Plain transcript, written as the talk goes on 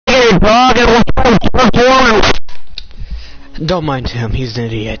dog and what's. Don't mind him, he's an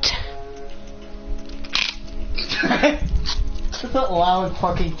idiot. That's a loud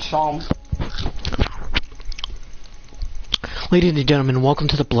fucking chomp. Ladies and gentlemen, welcome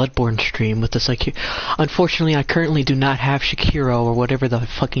to the Bloodborne stream with the Unfortunately, I currently do not have Shakiro or whatever the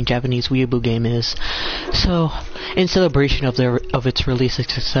fucking Japanese weeaboo game is. So, in celebration of its release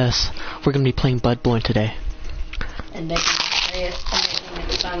success, we're gonna be playing Bloodborne today. And making it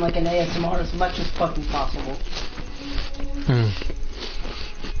sound like an ASMR as much as fucking possible.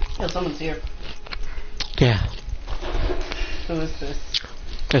 Oh, someone's here. Yeah. Who is this?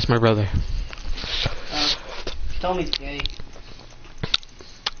 That's my brother. Tell me he's gay.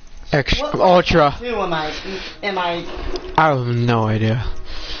 Ultra. Who am I? I have no idea.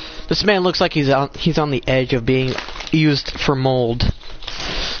 This man looks like he's on the edge of being used for mold.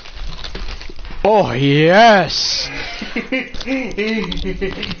 Oh yes. And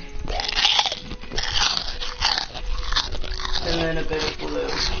then a bit of blue.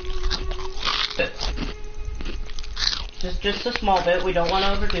 Just a small bit. We don't want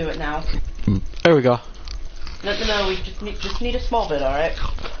to overdo it now. There we go. No. We just need a small bit. All right.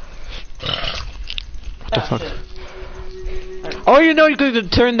 What the fuck? Oh, you know you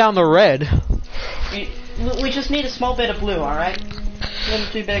could turn down the red. We just need a small bit of blue. All right.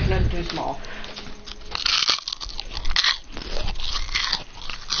 Nothing too big, nothing too small.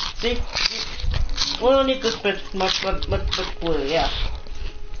 See? We don't need this bit much blue, yeah.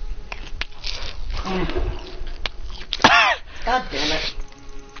 God damn it.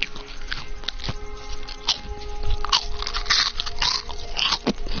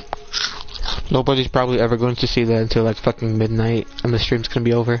 Nobody's probably ever going to see that until like fucking midnight and the stream's gonna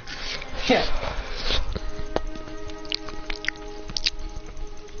be over. Yeah.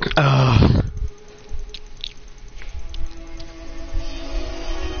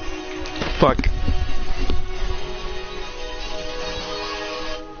 Fuck.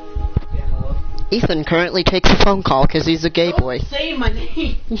 Ethan currently takes a phone call because he's a gay boy. Don't say my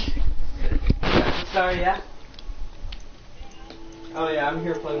name! Sorry, yeah? Oh yeah, I'm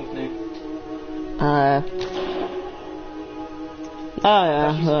here playing with Nick. Oh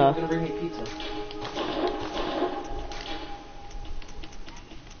yeah. She's gonna bring me pizza.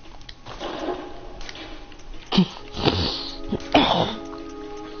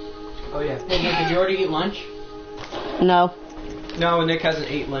 Oh yeah. Hey Nick, did you already eat lunch? No. No, Nick hasn't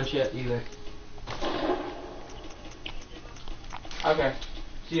ate lunch yet either. Okay.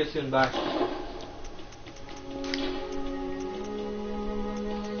 See you soon, bye.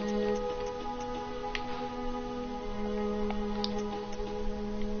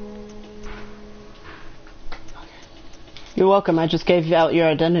 You're welcome, I just gave you out your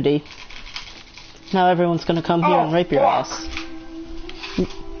identity. Now everyone's gonna come here and rape your ass.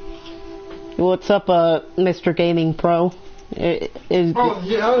 What's up, Mr. Gaming Pro? Yeah, I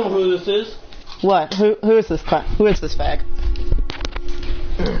know who this is. What? Who is this Who is this fag?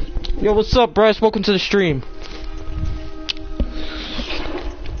 Yo, what's up, Bryce? Welcome to the stream.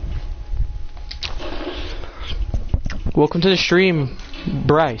 Welcome to the stream,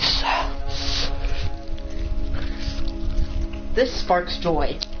 Bryce. This sparks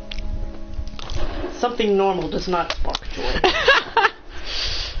joy. Something normal does not spark joy.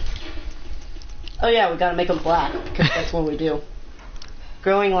 Oh yeah, we gotta make them black, because that's what we do.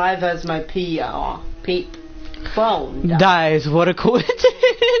 Growing live as my phone dies. What a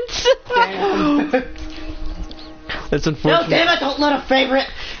coincidence! Damn. That's unfortunate. No, damn it, don't let a favorite!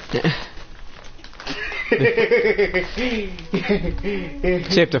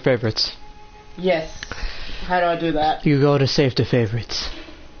 Save the favorites. Yes. How do I do that? You go to save the favorites.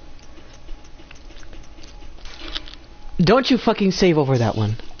 Don't you fucking save over that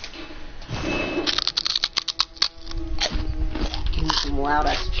one. Some loud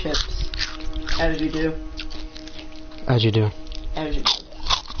ass chips. How did you do? How'd you do? How did you do?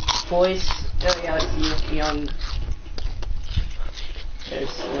 Voice. Oh yeah, it's you, young. There's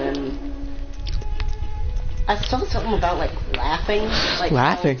Slim. I saw something about like laughing. Like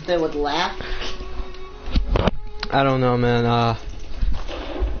laughing? They would laugh. I don't know, man. I'm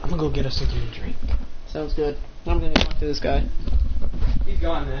gonna go get us something to drink. Sounds good. I'm gonna talk to this guy. He's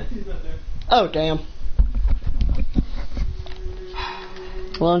gone, man. He's not there. Oh, damn.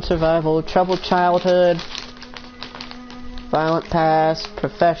 Lone survival, troubled childhood, violent past,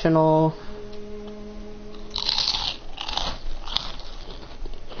 professional.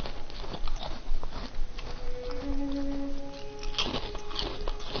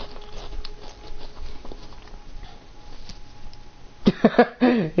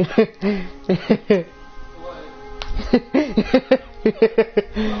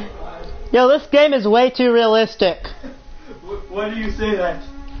 Yo, this game is way too realistic. Why do you say that?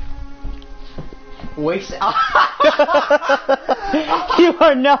 Waste. You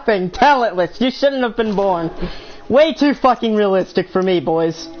are nothing. Talentless. You shouldn't have been born. Way too fucking realistic for me,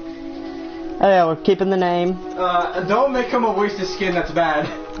 boys. Oh yeah, we're keeping the name. Don't make him a wasted skin, that's bad.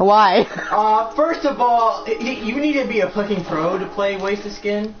 Why? First of all, you need to be a fucking pro to play wasted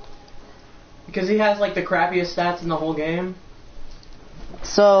skin. Because he has like the crappiest stats in the whole game.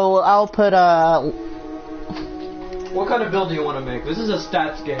 So, I'll put, What kind of build do you want to make? This is a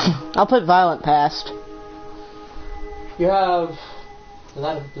stats game. I'll put Violent Past. You have...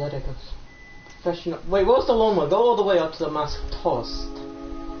 Professional... Wait, what was the lone one? Go all the way up to the Masketos.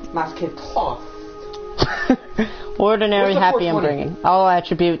 Ordinary, What's the happy, and 420? bringing. All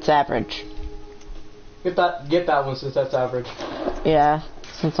attributes average. Get that one since that's average. Yeah,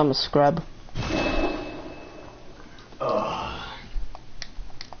 since I'm a scrub.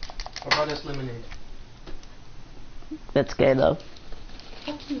 What about this lemonade? That's gay though.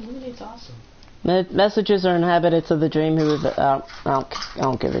 Fuck you, lemonade's awesome. Messages are inhabitants of the dream who... I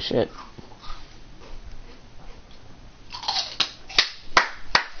don't give a shit.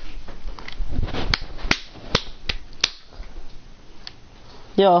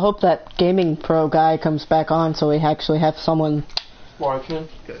 Yo, I hope that gaming pro guy comes back on so we actually have someone... Watching?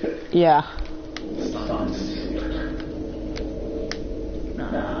 Yeah.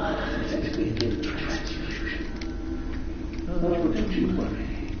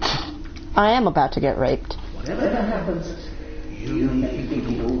 I am about to get raped. Whatever happens, you need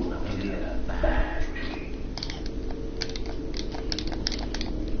people to get back.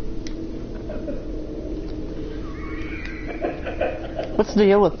 What's the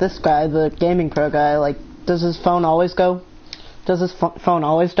deal with this guy, the gaming pro guy? Like, does his phone always go? Does his phone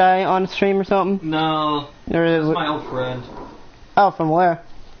always die on stream or something? No. Or is That's it... my old friend. Oh, from where?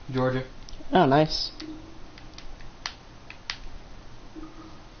 Georgia. Oh, nice.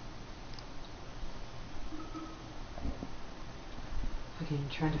 Okay, I'm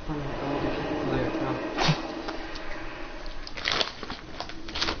trying to find an old player. No.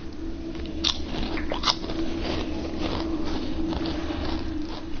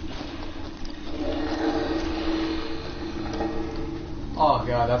 Oh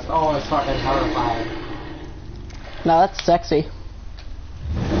god, that's always fucking horrifying. No, that's sexy.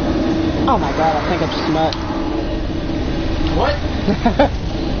 Oh my god, I think I just nut. What?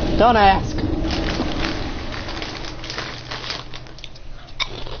 Don't ask.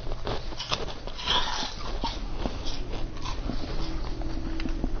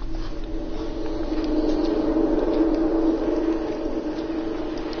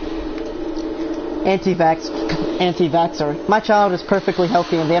 Anti-vaxxer. My child is perfectly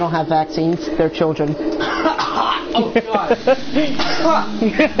healthy and they don't have vaccines. They're children. Oh god.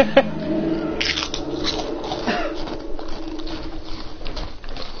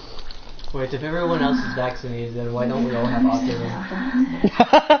 Wait, if everyone else is vaccinated, then why don't we all have autism?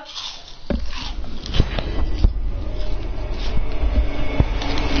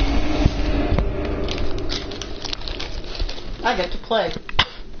 I get to play.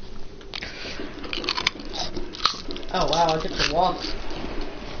 Oh wow, I get to walk.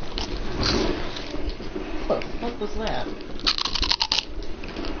 What the fuck was that?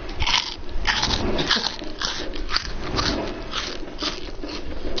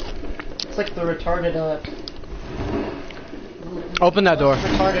 It's like the retarded, Open that door.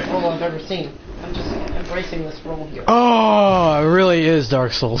 retarded role I've ever seen. I'm just embracing this role here. Oh, it really is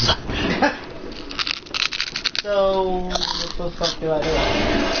Dark Souls. So, what the fuck do I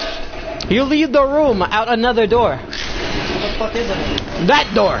do? You leave the room out another door. What the fuck is it?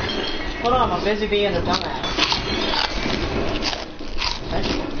 That door. Hold on, I'm busy being a dumbass. I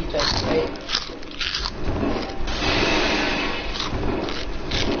should eat that steak.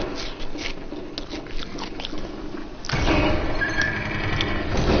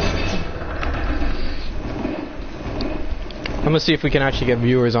 I'm gonna see if we can actually get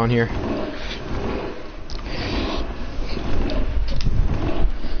viewers on here.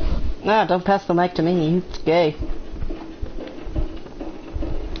 No, don't pass the mic to me. It's gay.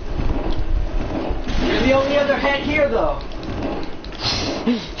 You're the only other head here, though.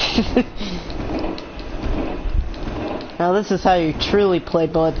 Now this is how you truly play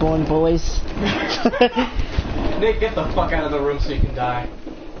Bloodborne, boys. Nick, get the fuck out of the room so you can die.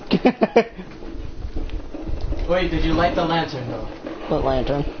 Wait, did you light the lantern, though? What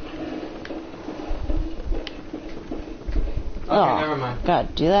lantern? Okay, never mind.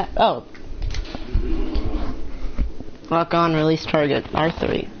 God, do that? Oh. Lock on, release target,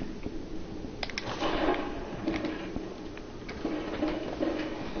 R3.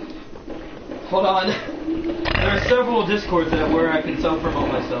 Hold on. There are several Discords where I can self-promote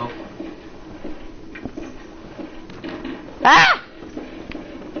myself. Ah!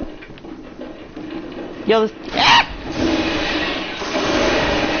 Yo, this... Ah!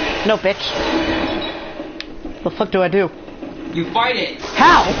 No, bitch. The fuck do I do? You fight it!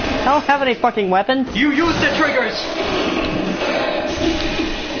 How? I don't have any fucking weapons. You use the triggers!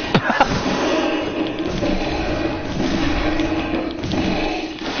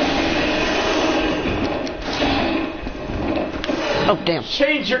 Oh, damn.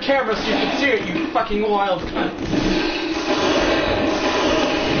 Change your camera so you can see it, you fucking wild cunt.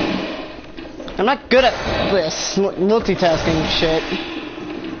 I'm not good at this multitasking shit.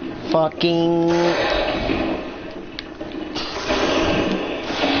 Fucking...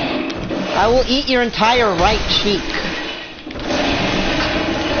 I will eat your entire right cheek.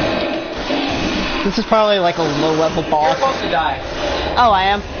 This is probably like a low-level You're boss. supposed to die. Oh, I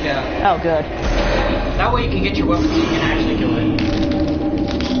am? Yeah. Oh, good. That way you can get your weapon so you can actually kill it.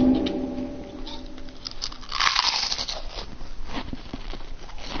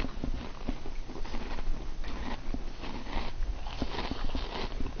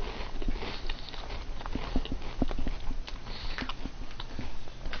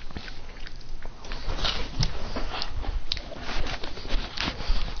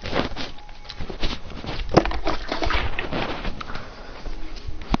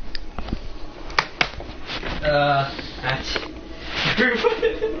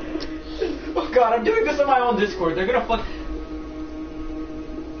 Oh god, I'm doing this on my own Discord. They're gonna fuck.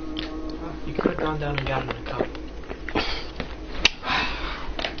 You could have gone down and gotten in a cup.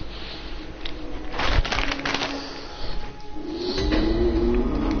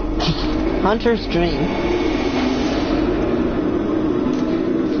 Hunter's dream.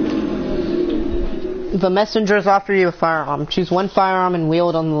 The messengers offer you a firearm. Choose one firearm and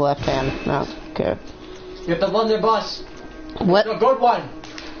wield on the left hand. No, okay. You have to run their bus. What? A good one.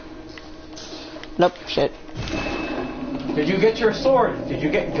 Nope, shit. Did you get your sword? Did you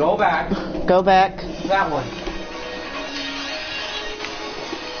get? Go back. Go back. That one.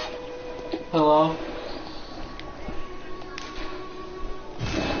 Hello.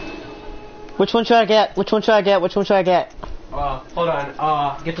 Which one should I get? Which one should I get? Which one should I get? Hold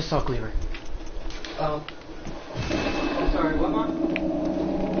on. Get the saw cleaver. Sorry, what, Mom?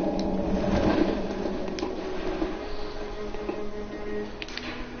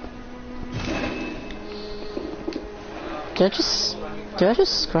 Did I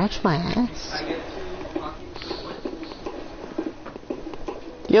just scratch my ass?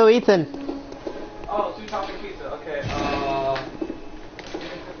 Yo, Ethan. Oh, 2 topping pizza. Okay.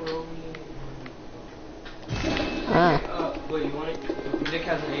 Ah. Wait, you want it? Nick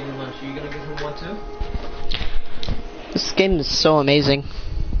hasn't eaten lunch. Are you gonna give him one too? This game is so amazing.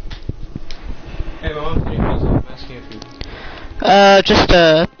 Hey, Mom, can you pizza? I'm asking if you. Just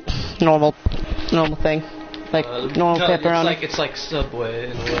a normal thing. Like normal no, pepperoni. It's like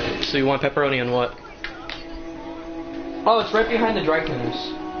Subway in a way. So you want pepperoni and what? Oh, it's right behind the dry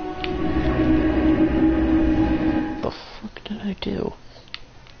cleaners. What the fuck did I do?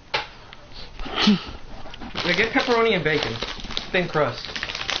 Yeah, get pepperoni and bacon. Thin crust.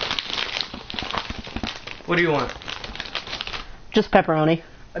 What do you want? Just pepperoni.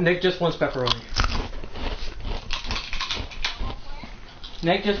 Nick just wants pepperoni.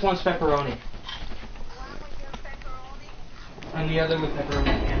 Nick just wants pepperoni. And the other with pepperoni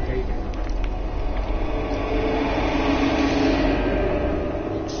and bacon.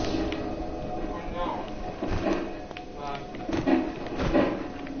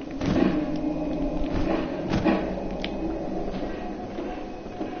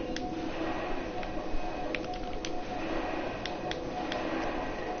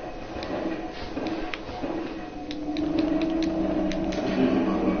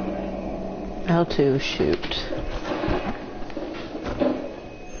 How to shoot.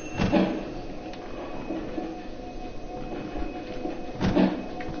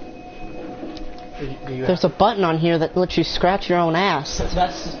 There's a button on here that lets you scratch your own ass.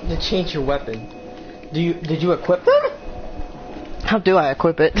 That's to change your weapon. Did you equip them? How do I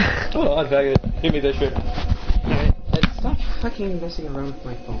equip it? Hold on, faggot. Give me this shit. Alright, stop fucking messing around with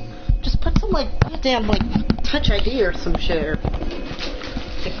my phone. Just put some like goddamn like Touch ID or some shit. Or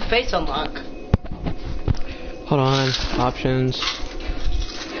like face unlock. Hold on, options.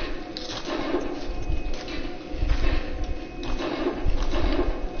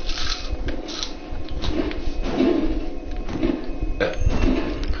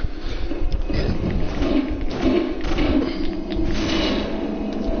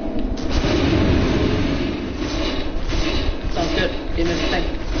 Sounds good. Give me the thing.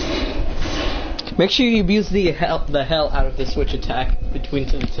 Make sure you abuse the hell out of the switch attack between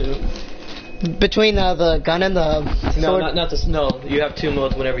the two. Between the gun and the sword? No, not this. No, you have two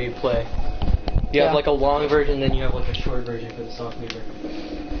modes whenever you play. You have like a long version, then you have like a short version for the soft meter.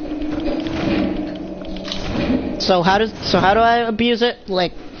 So how do I abuse it?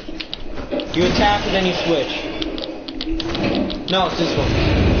 Like, you attack and then you switch. No, it's this one.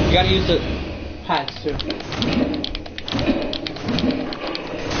 You gotta use the pads too.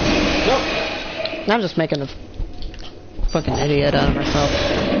 Nope. I'm just making a fucking idiot out of myself.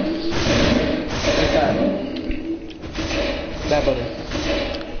 Like that. That button.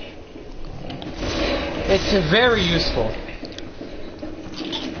 It's very useful.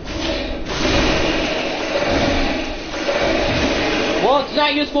 Well, it's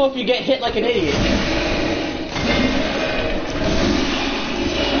not useful if you get hit like an idiot.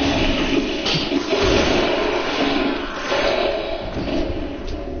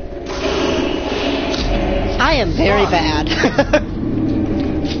 I am very bad.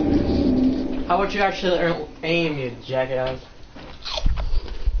 How about you actually aim, you jackass?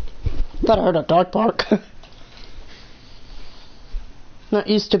 Thought I heard a dog bark. Not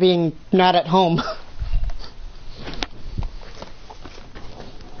used to being not at home.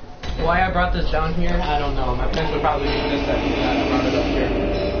 Why I brought this down here, I don't know. My friends would probably be pissed at me that I brought it up here.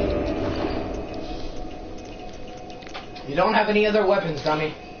 You don't have any other weapons,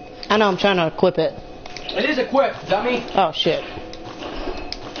 dummy. I know, I'm trying to equip it. It is equipped, dummy. Oh shit.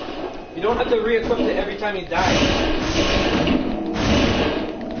 You don't have to re-equip it every time you die.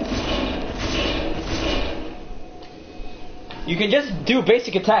 You can just do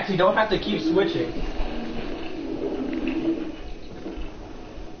basic attacks, you don't have to keep switching.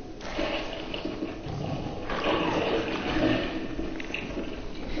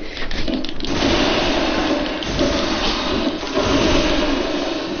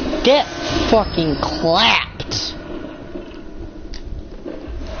 Get fucking clapped.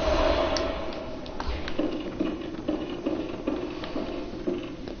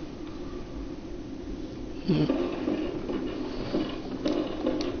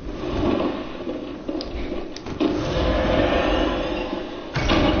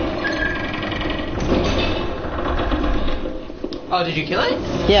 Oh, did you kill it?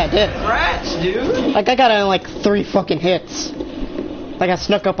 Yeah, I did. Rats, dude! Like, I got it in like 3 fucking hits. Like, I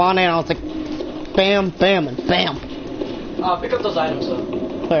snuck up on it and I was like, bam, bam, and bam. Pick up those items, though.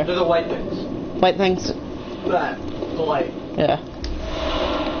 Where? They're the white things. White things? That. The light. Yeah.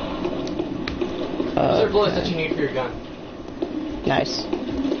 Those are bullets that you need for your gun. Nice.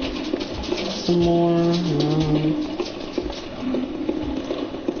 Some more.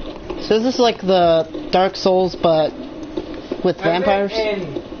 So is this like the Dark Souls, but with vampires?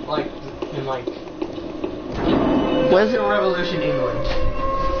 In like What is it? Revolution, England.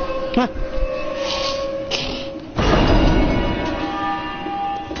 Huh.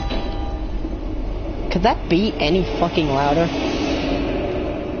 Could that be any fucking louder?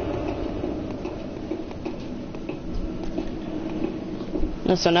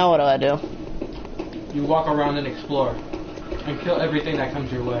 So now what do I do? You walk around and explore. And kill everything that comes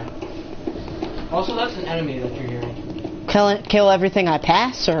your way. Also, that's an enemy that you're hearing. Kill everything I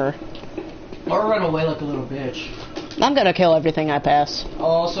pass, or? Or run away like a little bitch. I'm gonna kill everything I pass.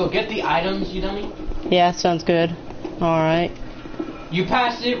 Also, get the items, you dummy. Yeah, sounds good. Alright. You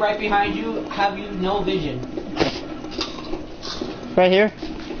pass it right behind you, have you no vision. Right here?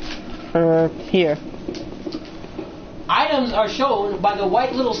 Or here? Items are shown by the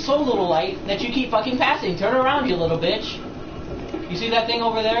white little little light that you keep fucking passing. Turn around, you little bitch. You see that thing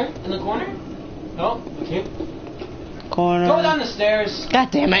over there in the corner? No? Okay. Corner. Go down the stairs.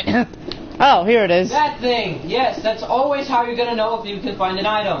 God damn it. Oh, here it is. That thing. Yes, that's always how you're gonna know if you can find an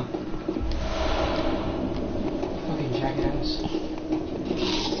item. Fucking jackass.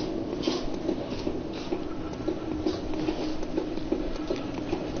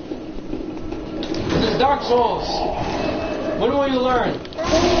 This is Dark Souls. When will you learn?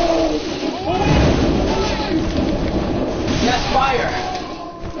 Yes, fire.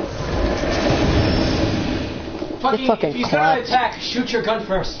 Fucking, if you start an attack, shoot your gun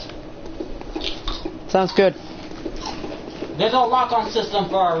first. Sounds good. There's a lock-on system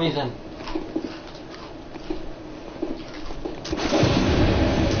for a reason.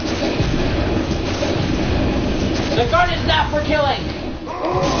 The gun is not for killing.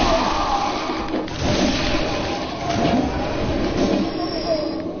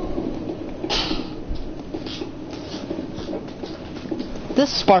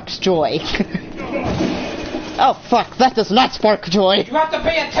 This sparks joy. Oh fuck, that does not spark joy. You have to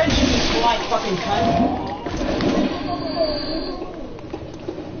pay attention, you sly fucking cunt.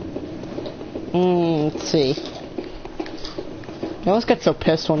 Let's see. I always get so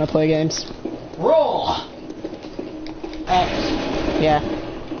pissed when I play games. Roll! X. Yeah.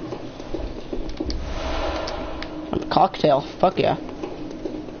 A cocktail. Fuck yeah.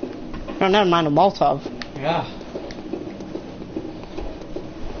 Oh, never mind a Molotov. Yeah.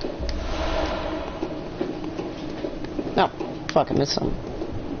 No. Fuck, I missed some.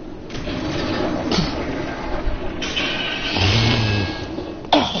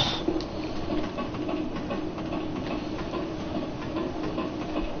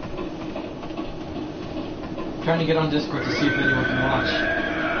 Trying to get on Discord to see if anyone can watch.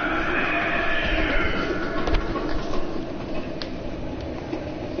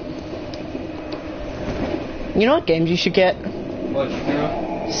 You know what games you should get? What,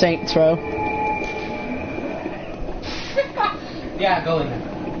 Shakira? Saints Row. Yeah, go in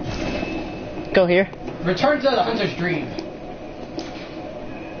there. Go here. Return to the Hunter's Dream.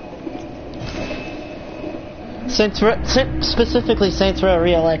 Specifically Saints Row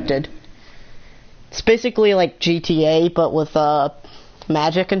Re-elected. It's basically like GTA, but with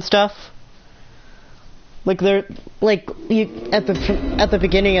magic and stuff. Like they're like you at the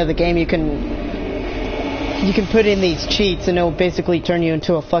beginning of the game, you can put in these cheats, and it'll basically turn you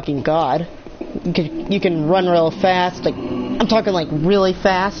into a fucking god. You can run real fast, like I'm talking like really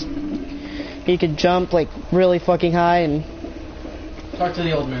fast. You can jump like really fucking high and. Talk to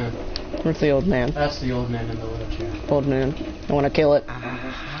the old man. Where's the old man? That's the old man in the wheelchair. Old man. I want to kill it.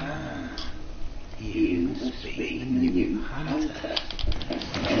 You speak new hunter.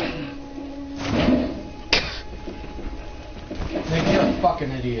 Nick, you're a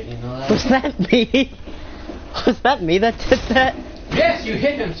fucking idiot, you know that? Was that me? Was that me that did that? Yes, you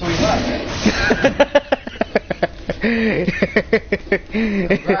hit him, so he left.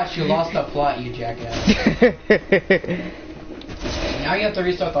 Gosh, you lost the plot, you jackass. Now you have to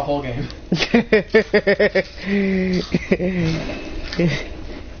restart the whole game.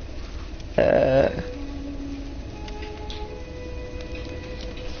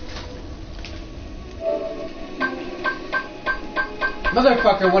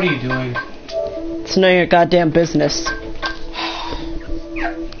 Motherfucker, what are you doing? It's none of your goddamn business.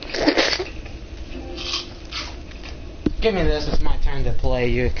 Give me this, it's my time to play,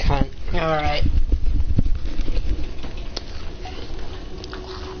 you cunt. Alright.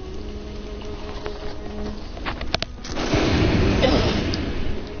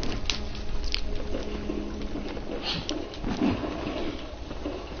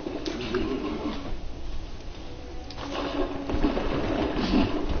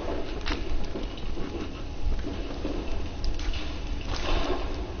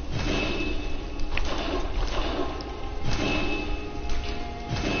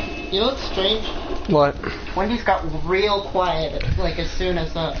 You know what's strange? What? Wendy's got real quiet, like as soon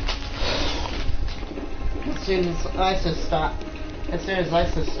as ISIS stopped. As soon as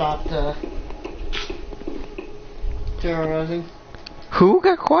ISIS stopped terrorizing. Who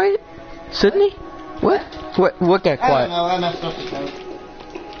got quiet? Sydney? What? What got I don't quiet? know, I messed up the code.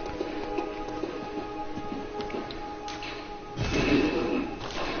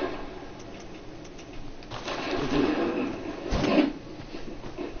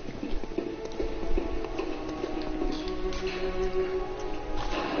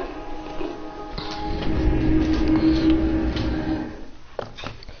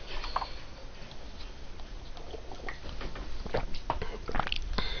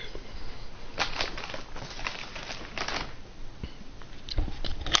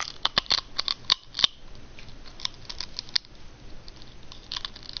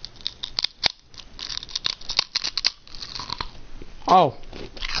 Oh,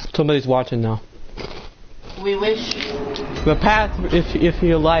 somebody's watching now. We wish. The path, if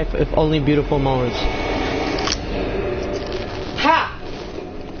your life, if only beautiful moments. Ha!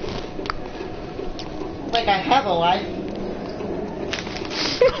 Like I have a life.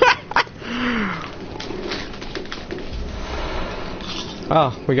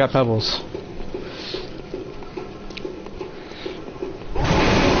 Oh, we got pebbles.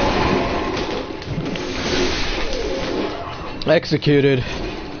 Executed.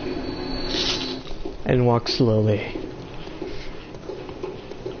 And walk slowly.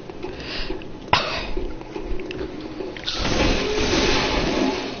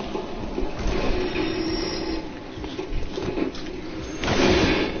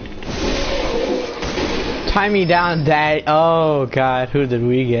 Tie me down, Dad. Oh God, who did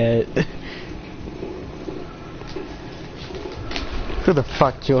we get? Who the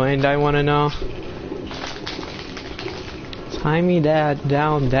fuck joined? I want to know. Tie me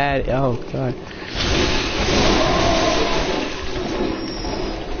down, Dad. Oh God.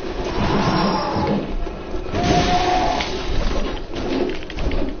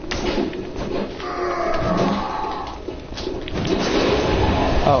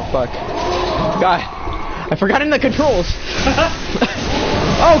 God. I forgot in the controls.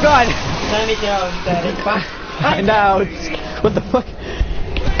 Oh God. Let me go, Daddy. Find out. What the fuck?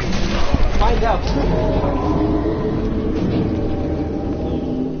 Find out.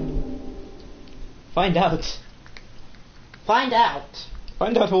 Find out. Find out.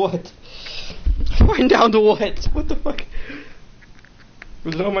 Find out what? Find out what? What the fuck?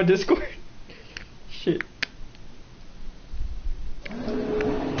 Was it on my Discord? Shit.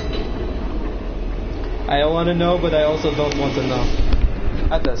 I don't want to know, but I also don't want to know.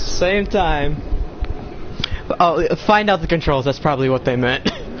 At the same time. Oh, find out the controls. That's probably what they meant.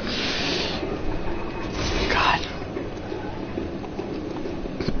 God.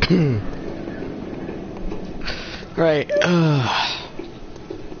 Right.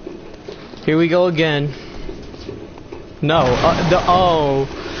 Here we go again. No. Oh.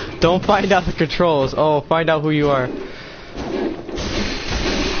 Don't find out the controls. Oh, find out who you are.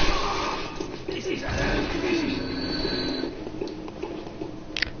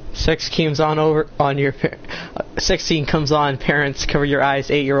 Sex comes on over on your. 16 comes on. Parents, cover your eyes.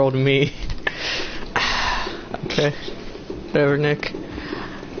 8-year-old me. Okay. Whatever, Nick.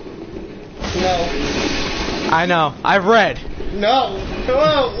 No. I know. I've read. No.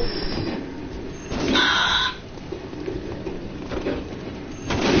 Hello.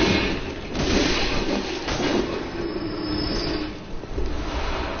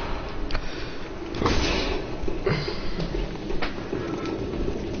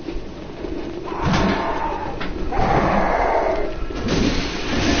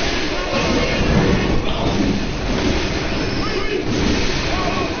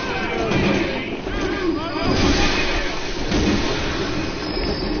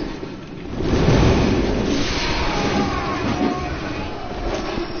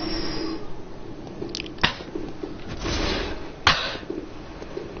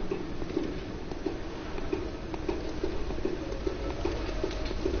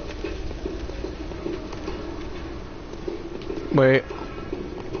 Wait.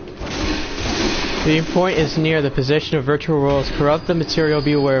 The point is near the position of virtual worlds. Corrupt the material.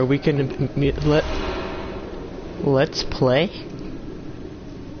 Beware. We can let's play.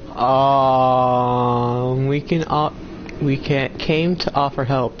 We came to offer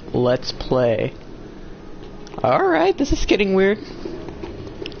help. Let's play. All right. This is getting weird.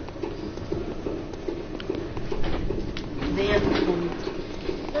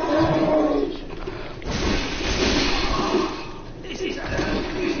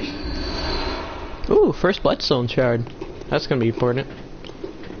 Ooh, first bloodstone shard. That's gonna be important.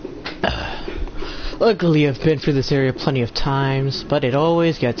 Luckily, I've been through this area plenty of times, but it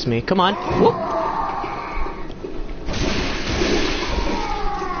always gets me. Come on. Whoop.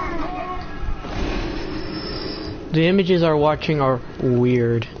 The images are watching are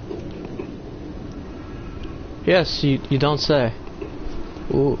weird. Yes, you don't say.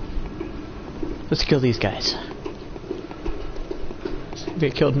 Ooh. Let's kill these guys. They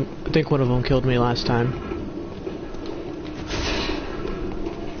killed. I think one of them killed me last time.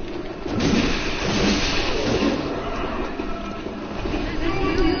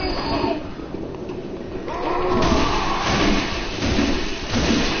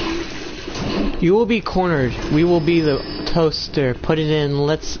 You will be cornered. We will be the toaster. Put it in.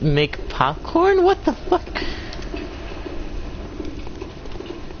 Let's make popcorn. What the fuck?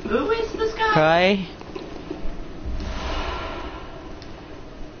 Who is this guy? Hi.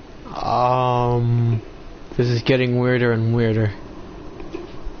 This is getting weirder and weirder.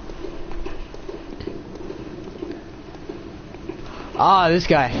 Ah, this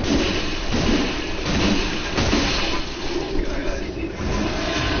guy.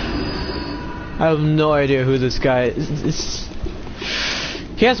 I have no idea who this guy is.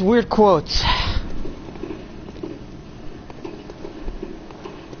 He has weird quotes.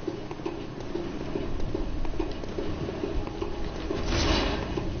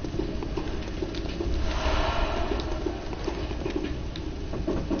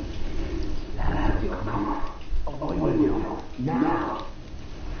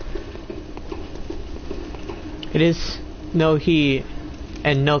 It is no he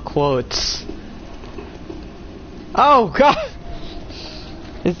and no quotes. Oh God!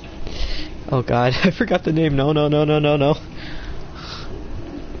 Oh God, I forgot the name. No.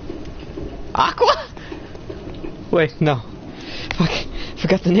 Aqua? Wait, no. Fuck,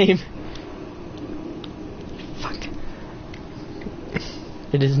 forgot the name. Fuck.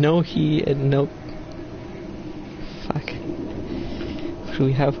 It is no he and no. Fuck. Who do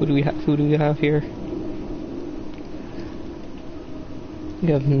we have? Who do we have here? We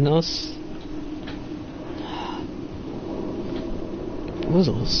have Nos.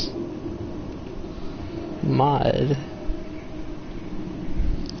 Wuzzles. mod.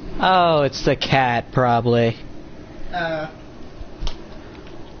 Oh, it's the cat, probably.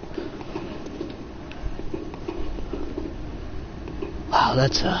 Wow,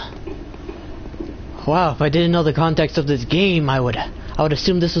 that's wow, if I didn't know the context of this game, I would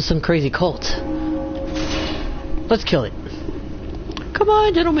assume this was some crazy cult. Let's kill it. Come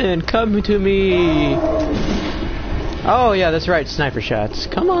on, gentlemen, come to me. Oh yeah, that's right, sniper shots.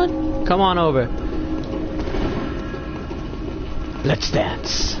 Come on over. Let's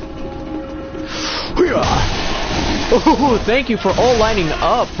dance. Oh, thank you for all lining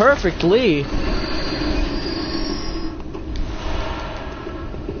up perfectly.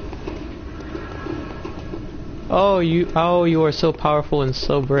 Oh, you are so powerful and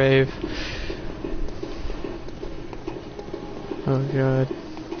so brave. Oh god.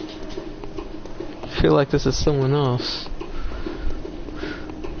 I feel like this is someone else.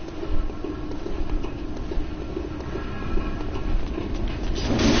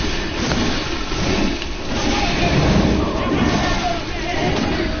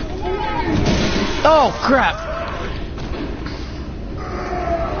 Oh crap!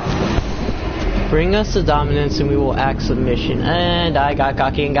 Bring us to dominance and we will act submission. And I got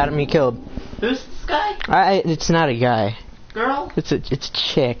cocky and got me killed. Who's this guy? It's not a guy. Girl? It's a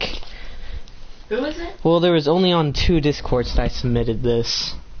chick. Who is it? Well, there was only on 2 Discords that I submitted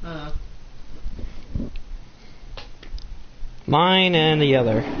this. Mine and the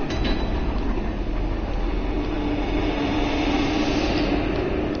other.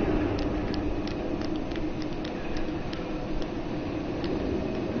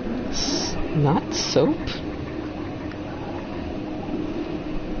 Not soap?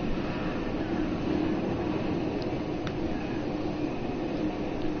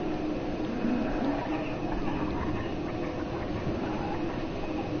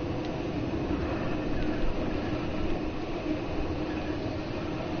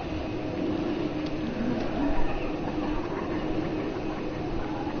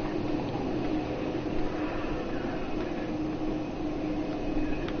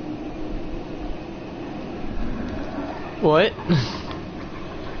 What?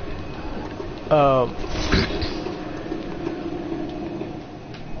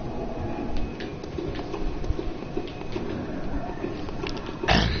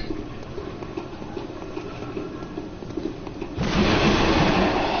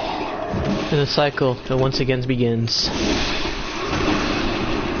 And the cycle that once again begins.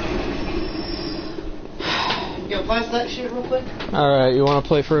 Yo, pause that shit real quick. Alright, you wanna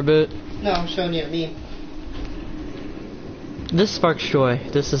play for a bit? No, I'm showing you a meme. This sparks joy.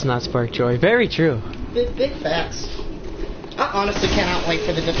 This does not spark joy. Very true. Big facts. I honestly cannot wait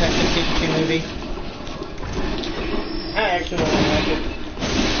for the Detective Pikachu movie. I actually want to watch it.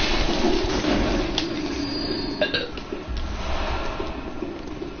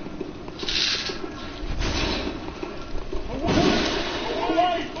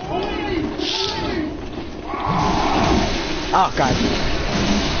 Oh god.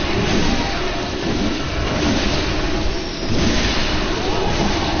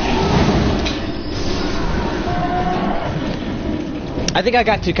 I think I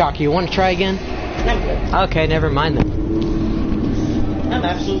got too cocky. You want to try again? I'm good. Okay, never mind then. I'm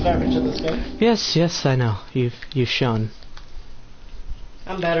absolute garbage at this game. Yes, I know. You've shown.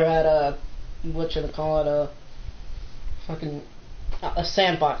 I'm better at what should I call it? Fucking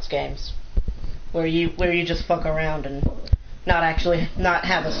sandbox games, where you just fuck around and not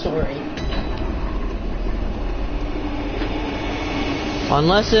have a story.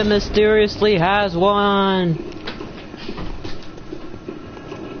 Unless it mysteriously has one.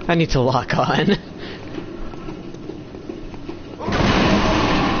 I need to lock on.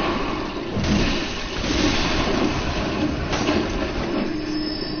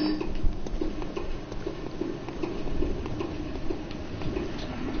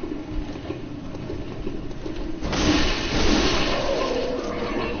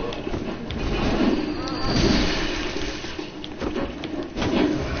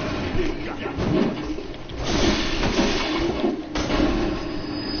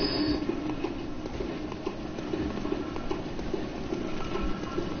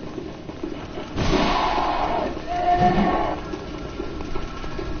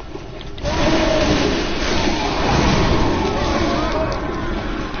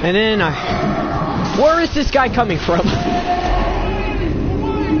 And then where is this guy coming from?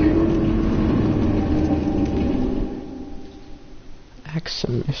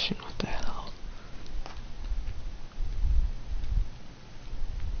 Exhibition, what the hell?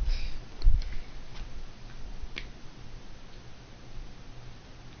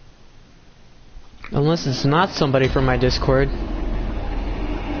 Unless it's not somebody from my Discord.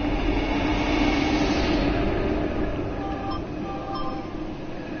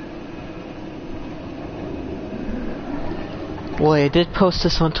 Boy, I did post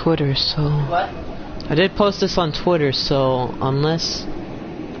this on Twitter, so... What? I did post this on Twitter, so unless...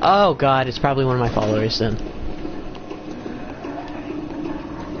 Oh god, it's probably one of my followers then.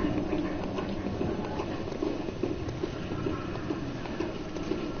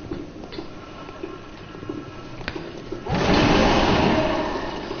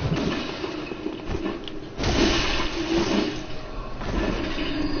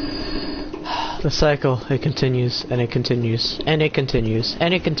 The cycle, it continues, and it continues, and it continues,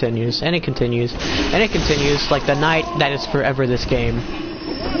 and it continues, and it continues, and it continues like the night that is forever this game.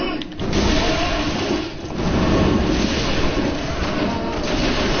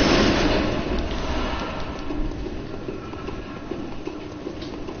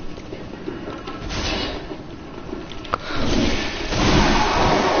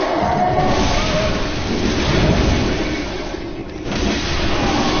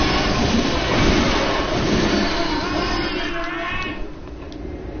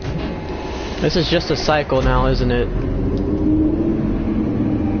 This is just a cycle now, isn't it?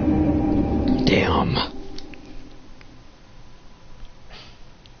 Damn.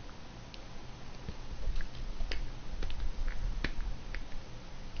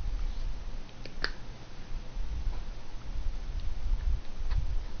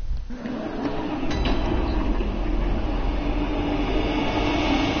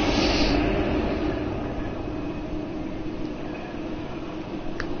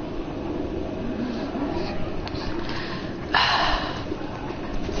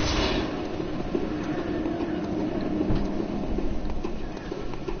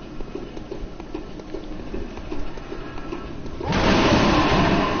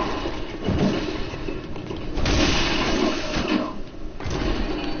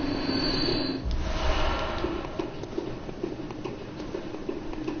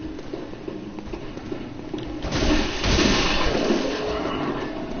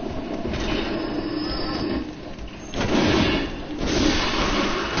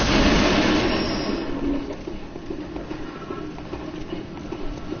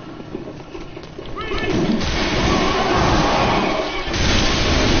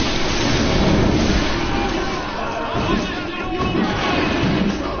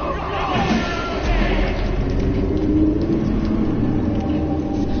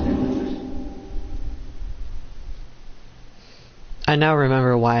 I now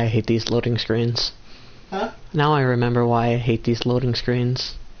remember why I hate these loading screens. Huh? Now I remember why I hate these loading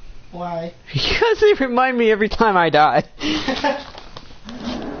screens. Why? Because they remind me every time I die.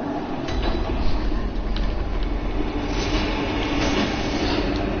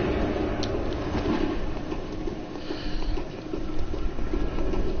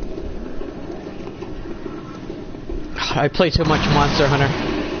 I play too much Monster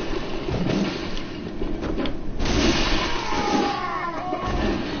Hunter.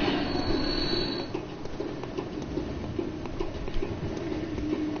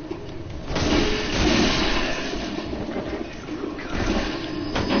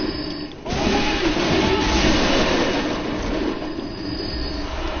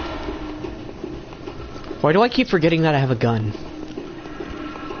 Why do I keep forgetting that I have a gun?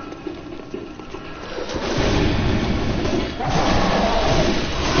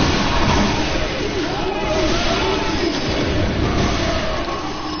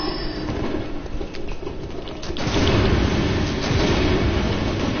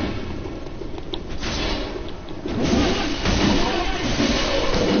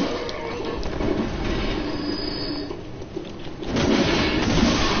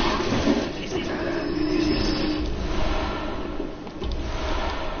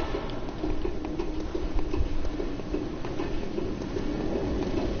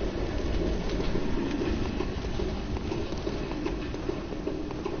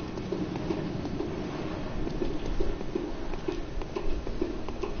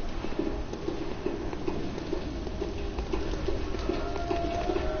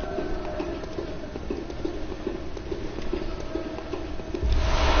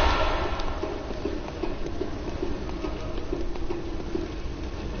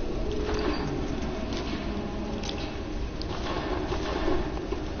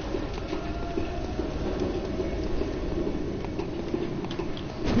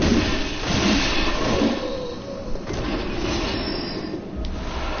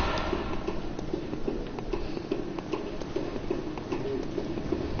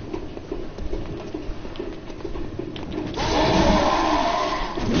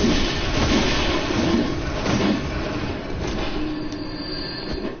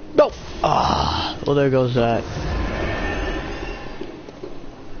 Well, there goes that.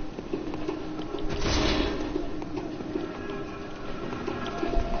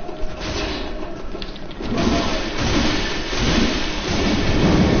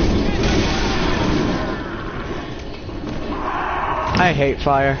 I hate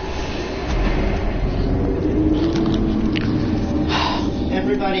fire.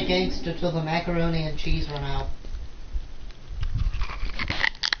 Everybody gangster till the macaroni and cheese run out.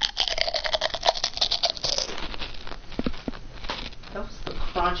 That was the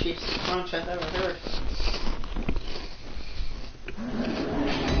crunchiest crunch I've ever heard.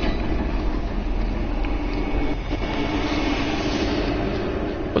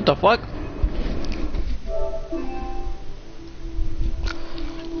 What the fuck?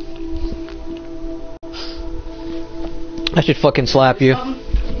 I should fucking slap you.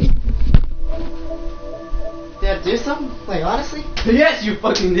 Did I do something? Like, honestly? Yes, you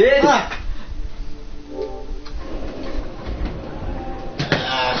fucking did. Fuck!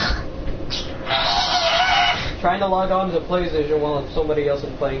 Trying to log on to the PlayStation while somebody else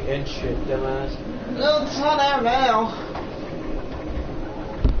is playing and shit, dumbass. No, it's not out now.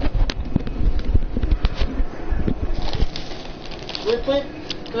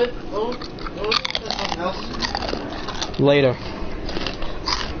 Good. Oh, that's something else. Later.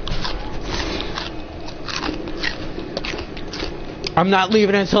 I'm not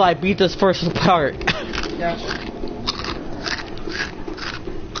leaving until I beat this first part. Gotcha.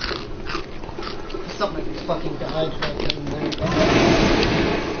 Something fucking died right in there.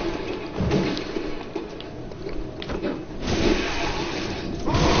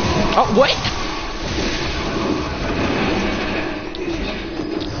 Oh, wait!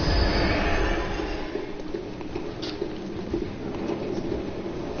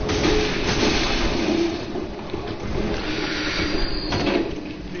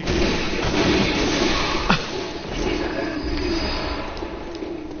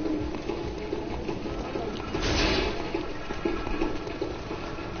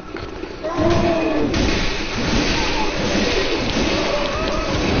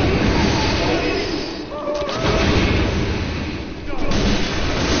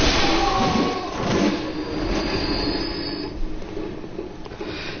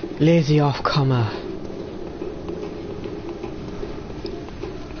 Lazy off-comer.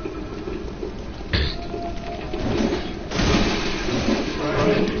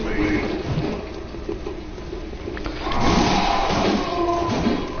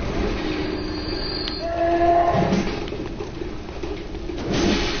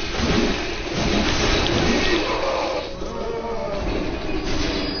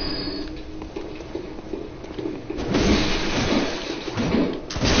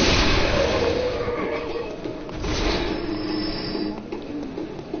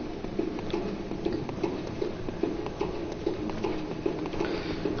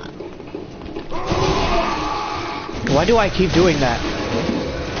 Why do I keep doing that?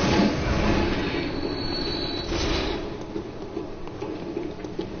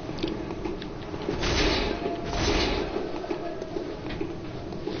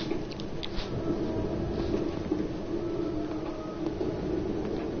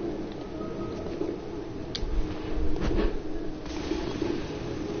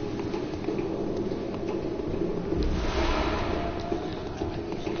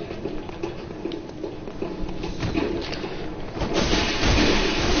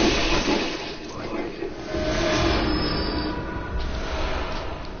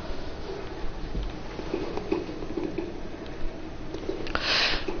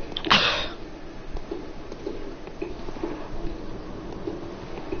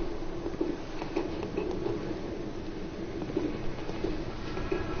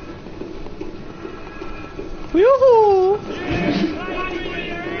 Yoo-hoo!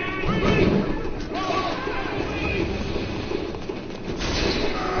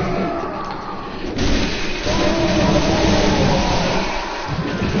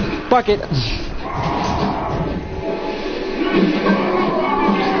 Fuck it.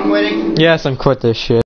 Quitting. Yes, I'm quit this shit.